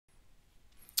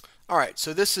Alright,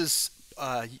 so this is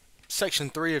section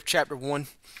 3 of chapter 1.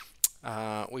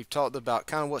 We've talked about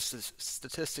kind of what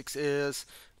statistics is,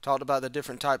 talked about the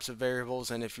different types of variables,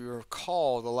 and if you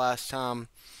recall the last time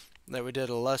that we did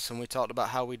a lesson, we talked about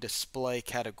how we display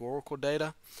categorical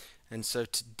data. And so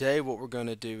today what we're going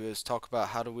to do is talk about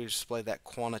how do we display that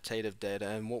quantitative data.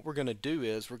 And what we're going to do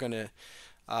is we're going to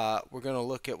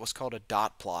look at what's called a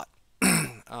dot plot.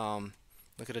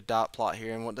 Look at a dot plot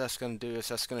here, and what that's going to do is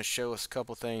that's going to show us a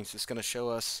couple things. It's going to show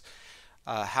us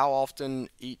how often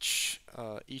each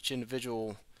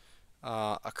individual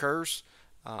occurs,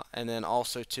 and then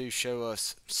also to show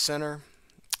us center.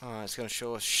 It's going to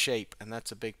show us shape, and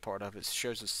that's a big part of it. It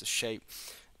shows us the shape.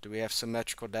 Do we have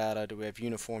symmetrical data? Do we have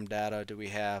uniform data? Do we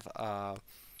have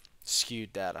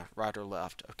skewed data, right or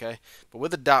left? Okay, but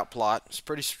with a dot plot, it's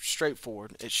pretty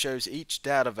straightforward. It shows each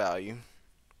data value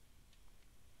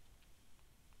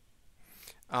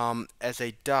as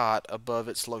a dot above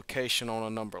its location on a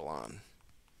number line.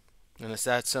 And it's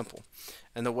that simple.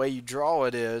 And the way you draw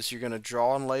it is you're going to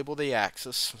draw and label the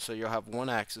axis. So you'll have one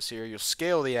axis here. You'll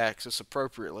scale the axis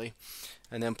appropriately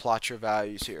and then plot your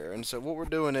values here. And so what we're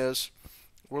doing is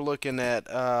we're looking at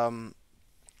an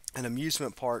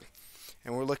amusement park,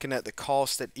 and we're looking at the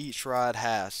cost that each ride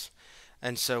has.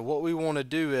 And so what we want to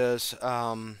do is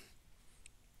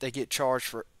they get charged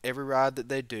for every ride that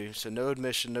they do, so no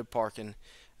admission, no parking.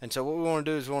 And so what we want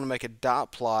to do is we want to make a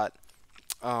dot plot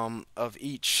of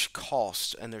each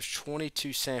cost, and there's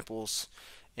 22 samples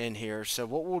in here. So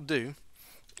what we'll do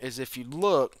is, if you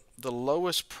look, the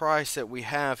lowest price that we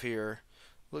have here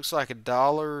looks like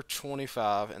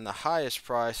 $1.25, and the highest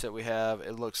price that we have,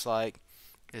 it looks like,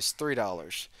 is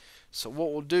 $3. So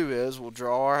what we'll do is we'll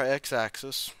draw our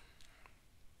x-axis.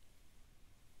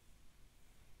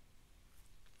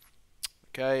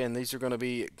 Okay, and these are going to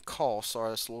be costs. Sorry,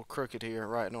 that's a little crooked here,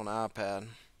 writing on the iPad.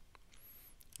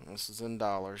 This is in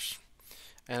dollars.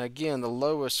 And again, the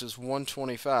lowest is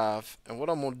 125. And what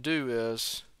I'm going to do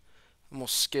is I'm going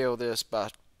to scale this by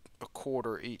a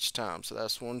quarter each time. So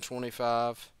that's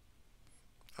 125.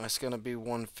 That's going to be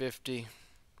 150.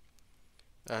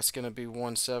 That's going to be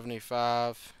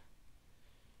 175.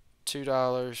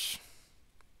 $2.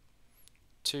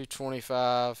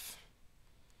 225.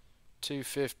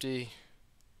 250.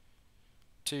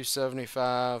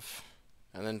 275,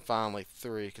 and then finally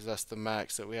 3, because that's the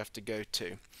max that we have to go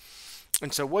to.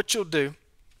 And so what you'll do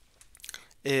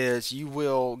is you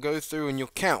will go through and you'll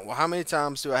count, well, how many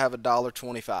times do I have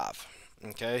 $1.25?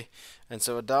 Okay, and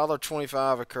so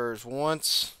 $1.25 occurs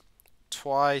once,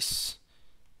 twice,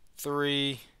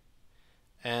 3,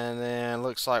 and then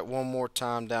looks like one more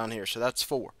time down here, so that's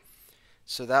 4.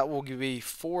 So that will be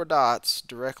 4 dots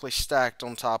directly stacked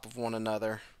on top of one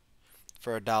another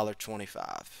for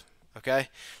 $1.25. Okay,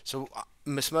 so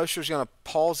Miss Mosher is going to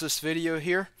pause this video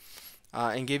here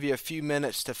and give you a few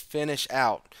minutes to finish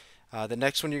out. The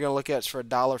next one you're going to look at is for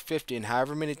 $1.50, and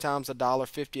however many times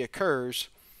 $1.50 occurs,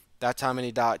 that's how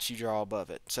many dots you draw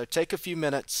above it. So take a few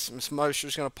minutes. Miss Mosher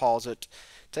is going to pause it.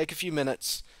 Take a few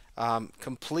minutes,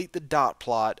 complete the dot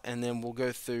plot, and then we'll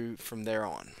go through from there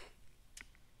on.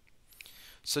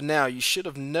 So now you should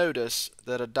have noticed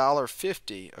that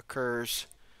 $1.50 occurs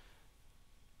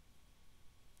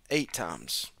 8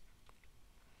 times.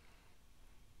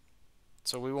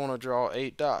 So we want to draw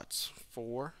 8 dots.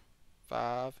 4,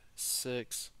 5,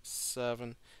 6,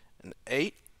 7, and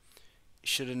 8. You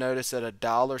should have noticed that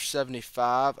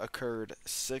 $1.75 occurred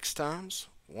 6 times.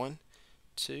 1,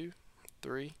 2,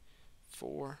 3,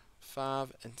 4,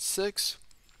 5, and 6.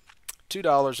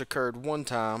 $2 occurred 1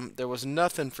 time. There was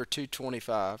nothing for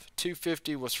 $2.25.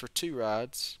 $2.50 was for 2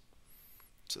 rides.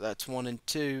 So that's 1 and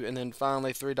 2, and then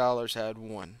finally $3 had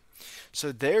 1.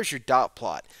 So there's your dot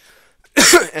plot.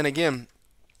 And again,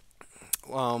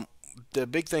 the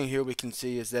big thing here we can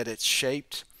see is that it's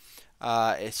shaped.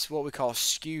 It's what we call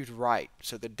skewed right.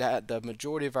 So the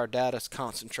majority of our data is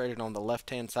concentrated on the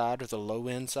left-hand side, or the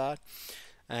low-end side,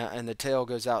 and the tail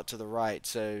goes out to the right.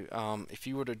 So if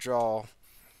you were to draw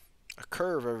a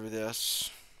curve over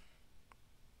this,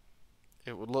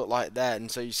 it would look like that,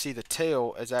 and so you see the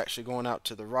tail is actually going out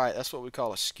to the right. That's what we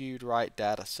call a skewed right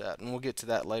data set, and we'll get to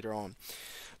that later on.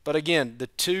 But again, the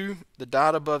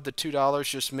dot above the $2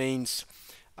 just means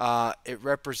it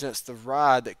represents the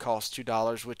ride that costs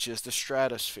 $2, which is the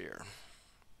Stratosphere,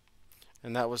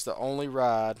 and that was the only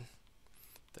ride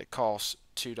that costs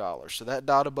 $2. So that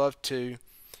dot above 2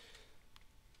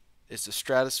 is the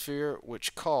Stratosphere,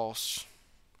 which costs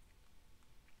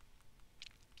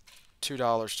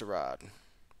 $2 to ride.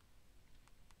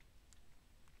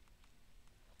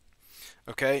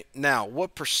 Okay, now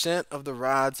what percent of the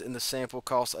rides in the sample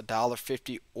cost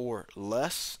 $1.50 or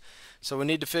less? So we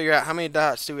need to figure out how many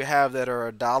dots do we have that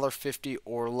are $1.50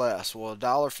 or less. Well,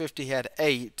 $1.50 had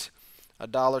 8,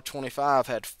 $1.25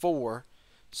 had 4,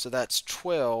 so that's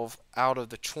 12 out of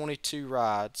the 22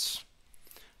 rides.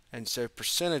 And so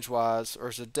percentage wise, or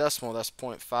as a decimal, that's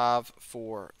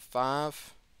 0.545,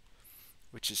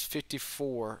 which is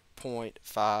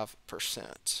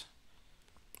 54.5%.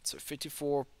 So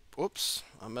 54, whoops,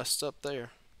 I messed up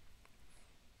there.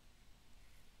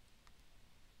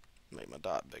 Make my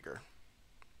dot bigger.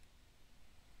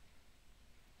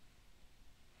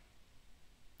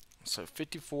 So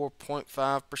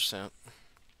 54.5%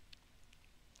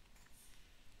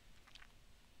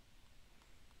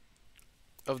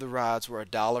 of the rides were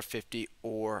 $1.50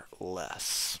 or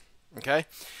less. Okay,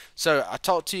 so I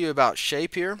talked to you about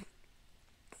shape here,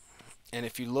 and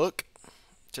if you look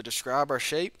to describe our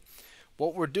shape,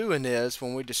 what we're doing is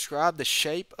when we describe the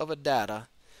shape of a data,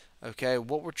 okay,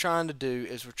 what we're trying to do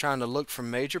is we're trying to look for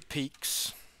major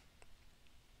peaks,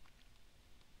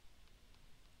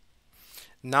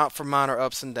 not for minor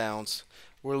ups and downs.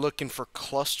 We're looking for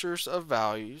clusters of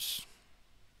values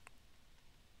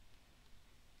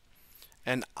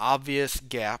and obvious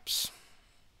gaps.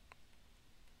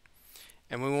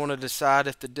 And we want to decide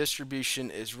if the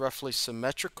distribution is roughly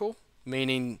symmetrical,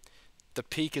 meaning the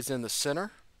peak is in the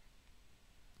center,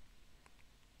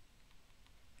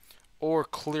 or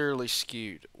clearly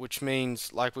skewed, which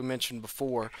means, like we mentioned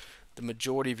before, the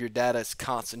majority of your data is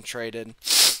concentrated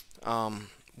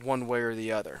one way or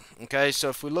the other. Okay, so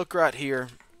if we look right here,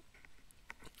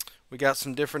 we got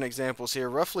some different examples here.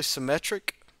 Roughly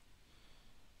symmetric,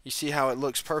 you see how it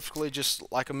looks perfectly just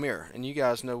like a mirror, and you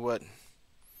guys know what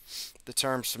the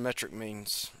term symmetric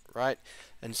means, right?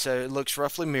 And so it looks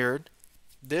roughly mirrored.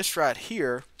 This right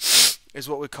here is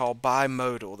what we call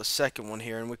bimodal, the second one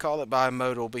here, and we call it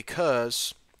bimodal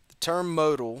because the term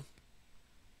modal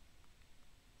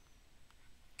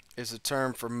is a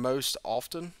term for most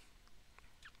often.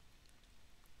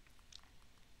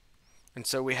 And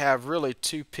so we have really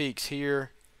two peaks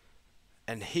here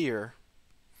and here.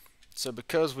 So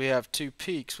because we have two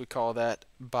peaks, we call that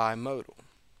bimodal.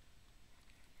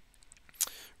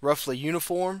 Roughly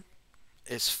uniform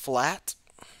is flat.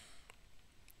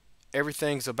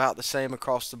 Everything's about the same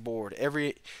across the board.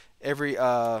 Every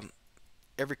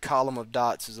column of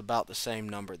dots is about the same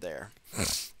number there.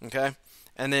 Okay?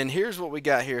 And then here's what we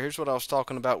got here. Here's what I was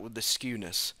talking about with the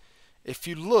skewness. If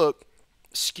you look,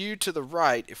 skewed to the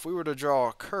right, if we were to draw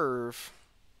a curve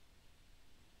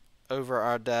over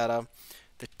our data,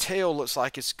 the tail looks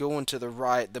like it's going to the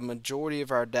right. The majority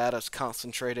of our data is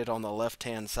concentrated on the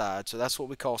left-hand side. So that's what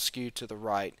we call skewed to the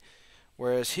right.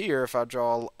 Whereas here, if I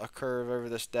draw a curve over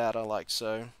this data like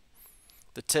so,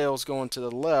 the tail's going to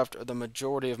the left, or the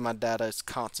majority of my data is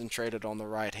concentrated on the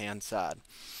right-hand side.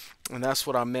 And that's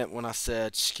what I meant when I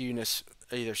said skewness,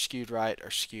 either skewed right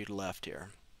or skewed left here.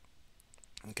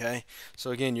 Okay, so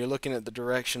again, you're looking at the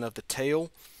direction of the tail.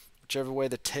 Whichever way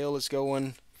the tail is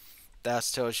going, that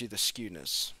tells you the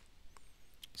skewness.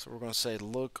 So we're going to say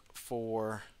look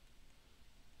for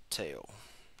tail.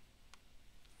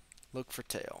 Look for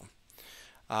tail.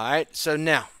 Alright, so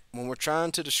now, when we're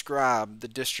trying to describe the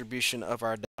distribution of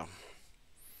our data,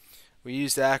 we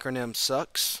use the acronym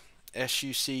SUCS,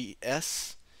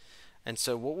 S-U-C-S. And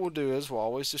so what we'll do is we'll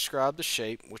always describe the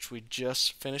shape, which we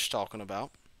just finished talking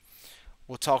about.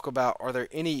 We'll talk about, are there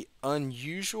any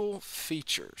unusual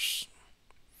features?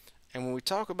 And when we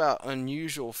talk about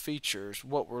unusual features,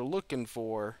 what we're looking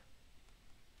for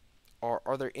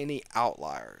are there any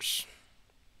outliers?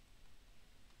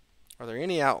 Are there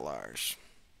any outliers?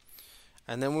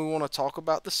 And then we want to talk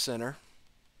about the center.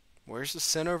 Where's the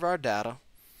center of our data?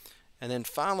 And then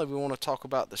finally we want to talk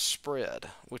about the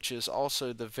spread, which is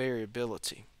also the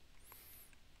variability.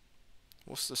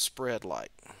 What's the spread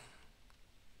like?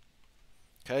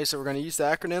 Okay, so we're going to use the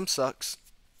acronym SUCS.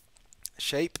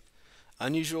 Shape,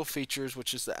 unusual features,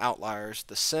 which is the outliers,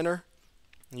 the center,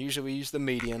 usually we use the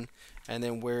median, and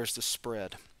then where's the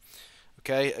spread.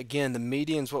 Okay, again, the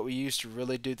median is what we use to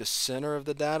really do the center of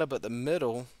the data, but the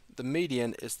median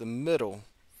is the middle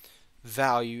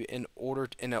value in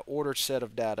an ordered set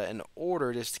of data, and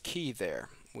ordered is the key there.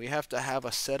 We have to have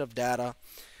a set of data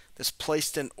that's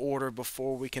placed in order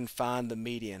before we can find the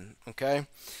median. Okay,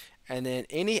 and then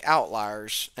any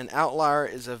outliers, an outlier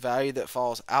is a value that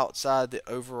falls outside the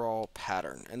overall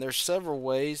pattern, and there's several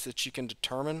ways that you can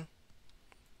determine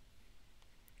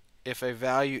if a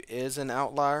value is an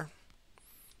outlier,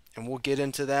 and we'll get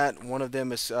into that. One of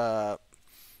them is the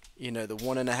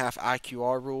 1.5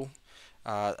 IQR rule.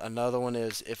 Another one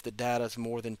is if the data is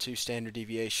more than 2 standard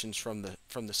deviations from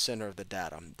the center of the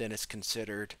data, then it's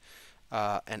considered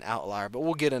an outlier. But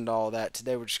we'll get into all that.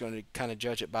 Today we're just going to kind of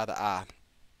judge it by the eye.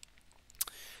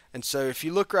 And so if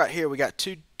you look right here, we got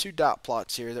two dot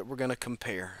plots here that we're going to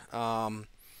compare.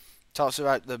 Talks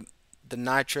about the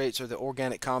nitrates or the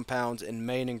organic compounds in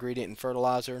main ingredient in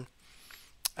fertilizer.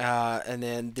 And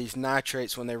then these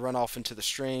nitrates, when they run off into the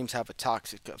streams, have a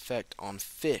toxic effect on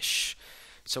fish.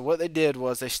 So what they did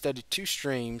was they studied 2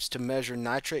 streams to measure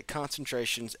nitrate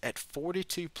concentrations at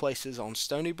 42 places on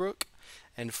Stony Brook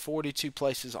and 42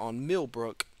 places on Mill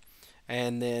Brook.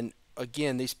 And then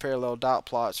again, these parallel dot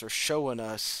plots are showing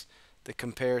us the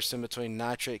comparison between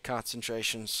nitrate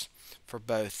concentrations for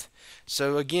both.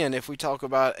 So again, if we talk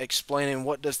about explaining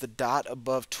what does the dot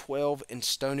above 12 in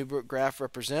Stony Brook graph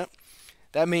represent,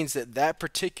 that means that that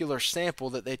particular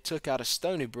sample that they took out of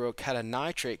Stony Brook had a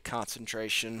nitrate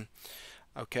concentration,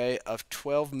 okay, of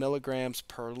 12 milligrams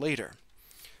per liter.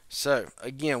 So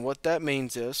again, what that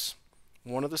means is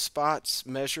one of the spots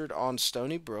measured on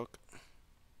Stony Brook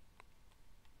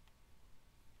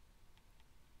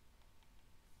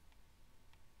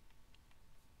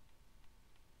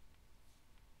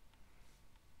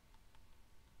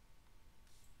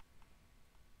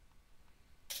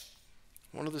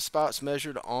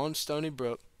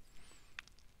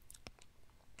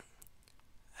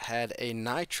had a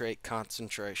nitrate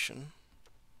concentration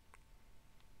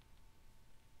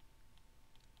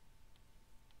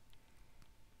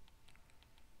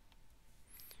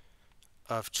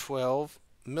of 12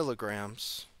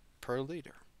 milligrams per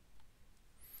liter.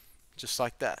 Just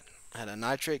like that. Had a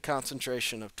nitrate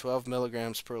concentration of 12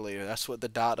 milligrams per liter. That's what the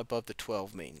dot above the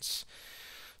 12 means.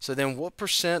 So then what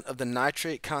percent of the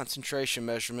nitrate concentration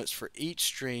measurements for each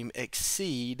stream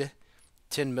exceed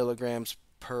 10 milligrams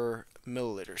per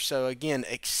milliliter? So again,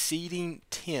 exceeding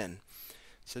 10.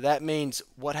 So that means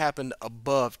what happened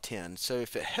above 10. So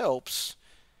if it helps,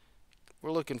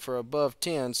 we're looking for above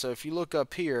 10. So if you look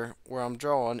up here where I'm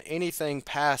drawing, anything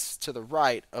past to the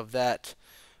right of that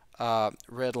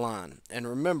red line. And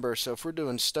remember, so if we're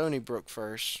doing Stony Brook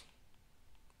first,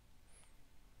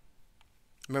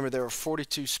 remember there were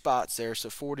 42 spots there, so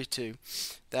 42.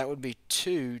 That would be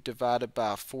 2 divided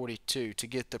by 42 to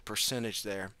get the percentage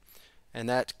there. And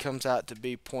that comes out to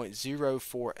be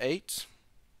 0.048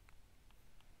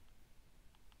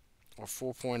 or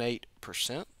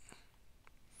 4.8%.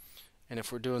 And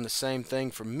if we're doing the same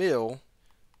thing for Mill,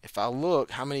 if I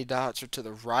look how many dots are to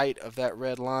the right of that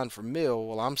red line for Mill,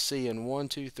 well, I'm seeing 1,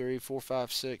 2, 3, 4,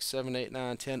 5, 6, 7, 8,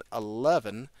 9, 10,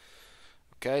 11.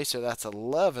 Okay, so that's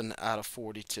 11 out of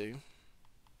 42.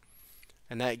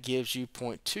 And that gives you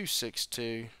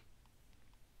 0.262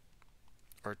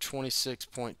 or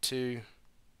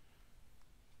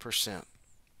 26.2%.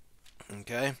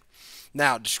 Okay,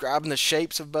 now describing the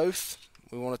shapes of both,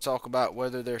 we want to talk about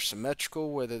whether they're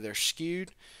symmetrical, whether they're skewed,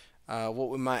 what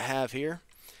we might have here.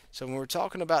 So when we're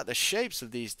talking about the shapes of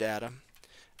these data,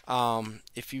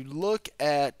 if you look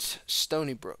at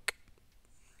Stony Brook,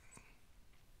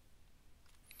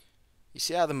 you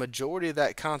see how the majority of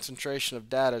that concentration of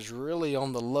data is really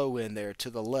on the low end there to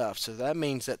the left. So that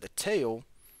means that the tail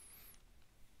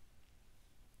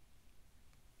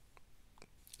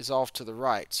is off to the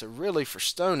right. So really for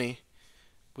Stony,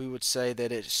 we would say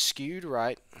that it's skewed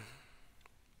right.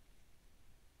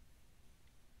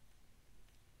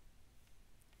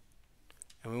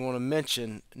 And we want to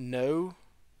mention no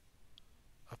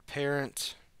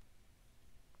apparent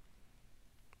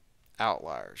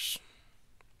outliers.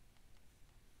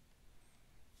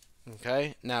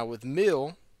 Okay, now with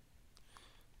Mill,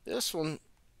 this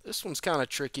one's kind of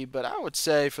tricky, but I would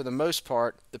say for the most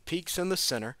part the peak's in the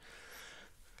center.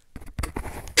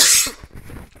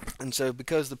 And so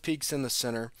because the peak's in the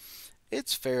center,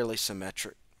 it's fairly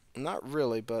symmetric. Not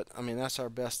really, but I mean that's our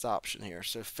best option here.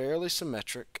 So fairly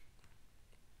symmetric.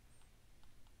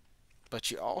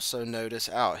 But you also notice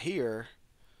out here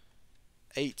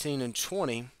 18 and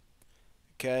 20,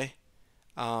 okay,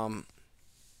 that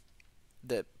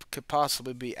could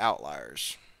possibly be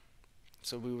outliers.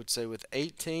 So we would say with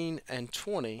 18 and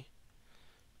 20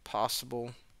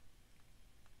 possible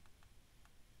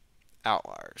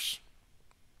outliers.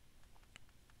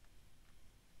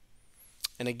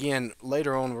 And again,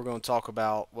 later on we're going to talk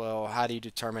about, well, how do you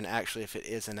determine actually if it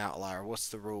is an outlier? What's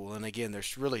the rule? And again,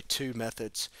 there's really 2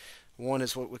 methods. One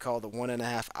is what we call the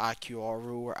 1.5 IQR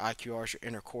rule, where IQR is your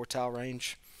interquartile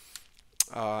range.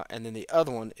 And then the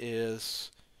other one is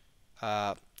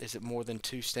it more than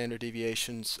 2 standard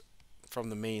deviations from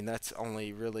the mean? That's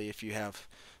only really if you have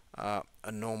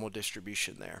a normal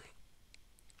distribution there.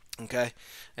 Okay,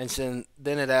 and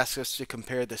then it asks us to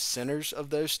compare the centers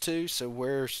of those two. So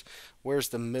where's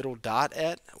the middle dot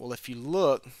at? Well, if you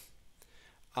look,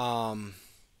 um,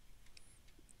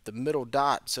 the middle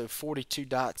dot, so 42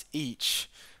 dots each,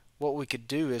 what we could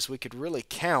do is we could really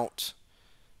count.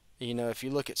 You know, if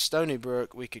you look at Stony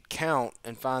Brook, we could count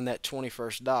and find that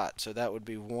 21st dot. So that would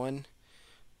be 1,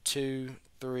 2,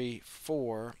 3,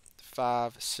 4,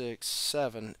 5, 6,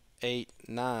 7, 8,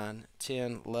 9,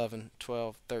 10, 11,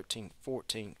 12, 13,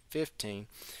 14, 15,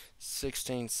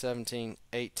 16, 17,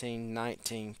 18,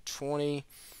 19, 20,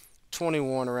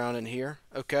 21 around in here.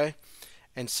 Okay,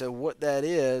 and so what that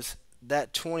is,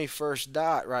 that 21st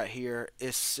dot right here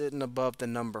is sitting above the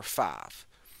number 5.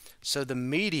 So the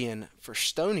median for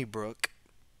Stony Brook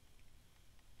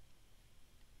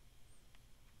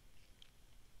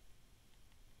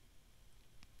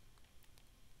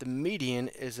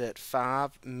is at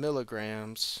 5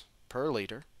 milligrams per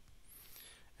liter.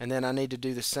 And then I need to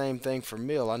do the same thing for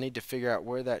Mill. I need to figure out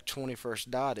where that 21st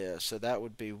dot is. So that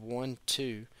would be 1,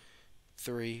 2,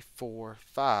 3, 4,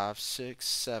 5, 6,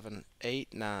 7,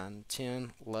 8, 9,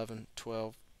 10, 11,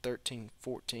 12, 13,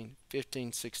 14,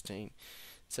 15, 16,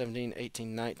 17,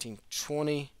 18, 19,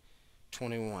 20,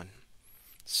 21.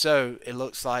 So it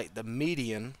looks like the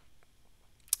median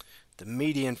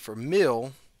for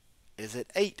Mill is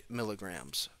at 8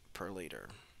 milligrams per liter.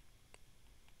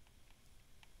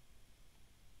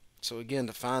 So again,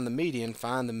 to find the median,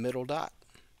 find the middle dot.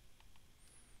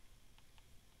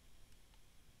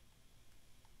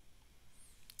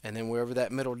 And then wherever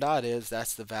that middle dot is,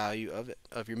 that's the value of it,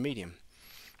 of your median.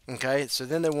 Okay, so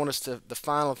then they want us to, the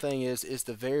final thing is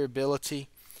the variability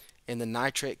in the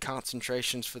nitrate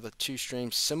concentrations for the two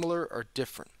streams similar or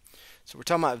different? So we're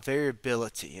talking about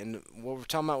variability, and what we're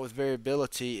talking about with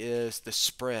variability is the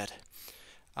spread.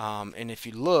 And if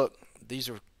you look, these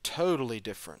are totally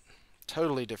different.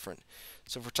 Totally different.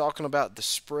 So if we're talking about the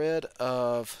spread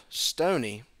of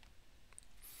Stony,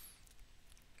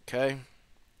 okay,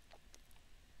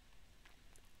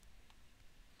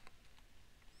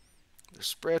 the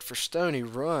spread for Stony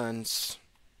runs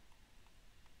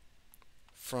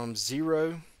from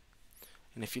 0,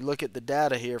 and if you look at the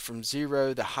data here, from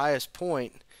 0, the highest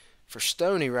point for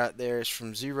Stony right there is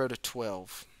from 0 to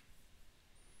 12.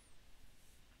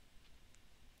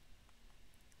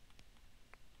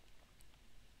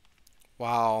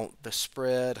 While the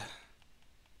spread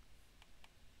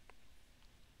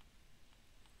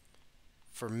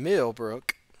for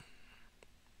Millbrook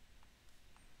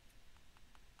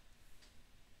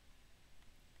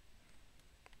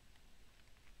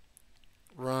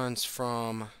runs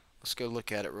from, let's go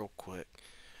look at it real quick,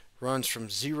 runs from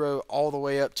 0 all the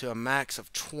way up to a max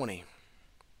of 20.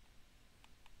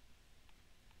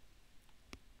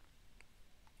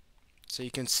 So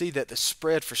you can see that the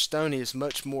spread for Stony is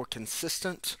much more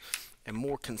consistent and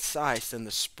more concise than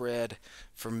the spread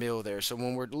for Mill there. So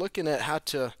when we're looking at how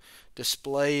to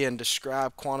display and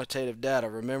describe quantitative data,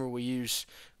 remember we use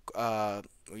a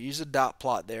dot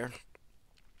plot there,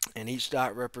 and each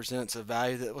dot represents a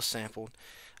value that was sampled.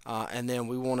 And then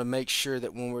we want to make sure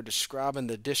that when we're describing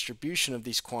the distribution of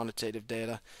these quantitative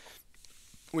data,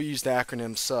 we use the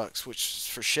acronym SUX, which is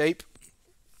for shape,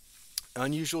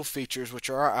 unusual features, which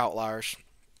are our outliers,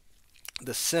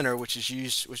 the center, which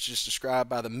is described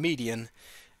by the median,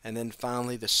 and then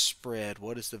finally the spread.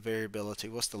 What is the variability?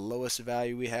 What's the lowest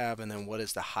value we have, and then what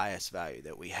is the highest value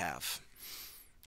that we have?